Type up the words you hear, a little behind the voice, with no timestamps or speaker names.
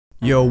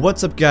Yo,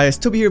 what's up guys,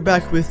 Toby here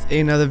back with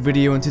another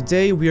video, and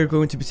today we are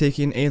going to be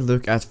taking a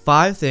look at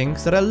 5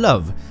 things that I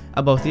love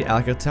about the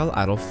Alcatel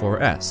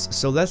Idol4s.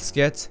 So let's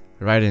get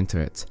right into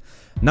it.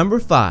 Number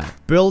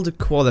 5. Build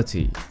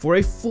quality. For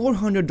a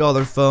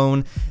 $400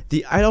 phone,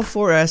 the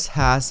Idol4s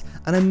has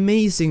an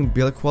amazing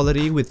build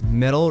quality with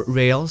metal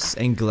rails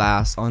and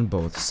glass on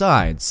both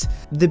sides.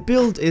 The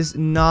build is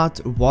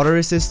not water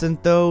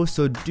resistant though,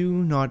 so do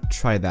not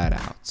try that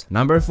out.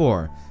 Number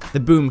 4. The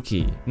boom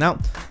key. Now,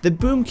 the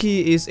boom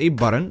key is a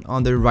button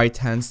on the right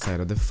hand side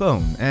of the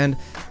phone, and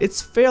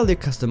it's fairly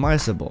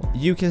customizable.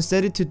 You can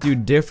set it to do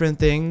different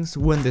things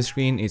when the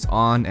screen is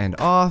on and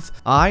off.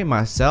 I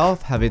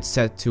myself have it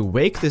set to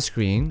wake the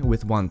screen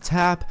with one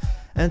tap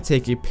and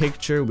take a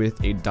picture with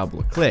a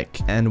double click,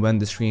 and when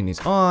the screen is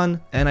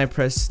on and I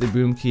press the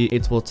boom key,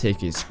 it will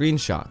take a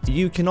screenshot.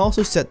 You can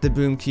also set the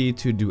boom key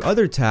to do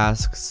other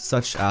tasks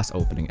such as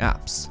opening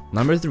apps.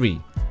 Number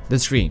 3. The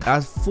screen.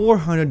 At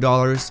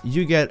 $400,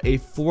 you get a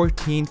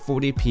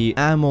 1440p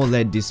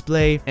AMOLED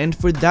display, and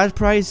for that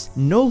price,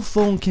 no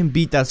phone can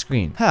beat that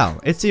screen. Hell,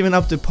 it's even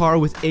up to par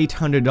with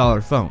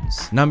 $800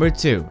 phones. Number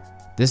 2.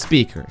 The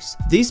speakers.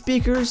 These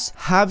speakers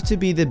have to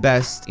be the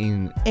best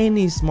in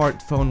any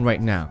smartphone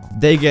right now.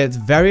 They get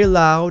very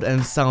loud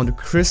and sound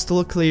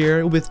crystal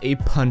clear with a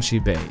punchy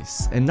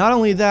bass. And not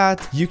only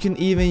that, you can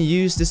even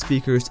use the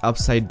speakers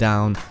upside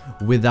down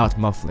without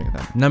muffling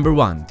them. Number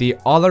 1. The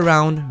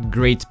all-around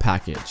great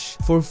package.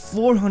 For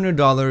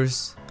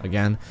 $400,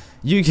 again,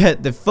 you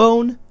get the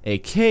phone, a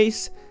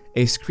case,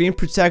 a screen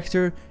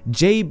protector,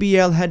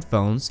 JBL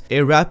headphones,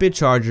 a rapid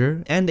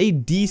charger, and a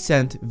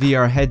decent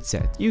VR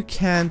headset. You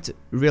can't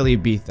really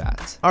beat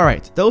that.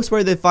 Alright, those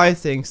were the 5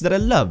 things that I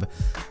love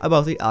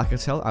about the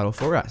Alcatel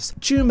Idol4s.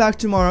 Tune back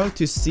tomorrow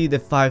to see the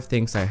 5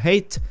 things I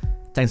hate.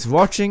 Thanks for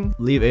watching,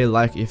 leave a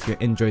like if you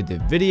enjoyed the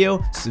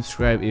video,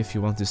 subscribe if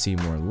you want to see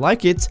more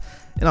like it,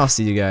 and I'll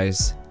see you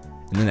guys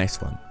in the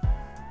next one.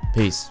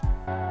 Peace.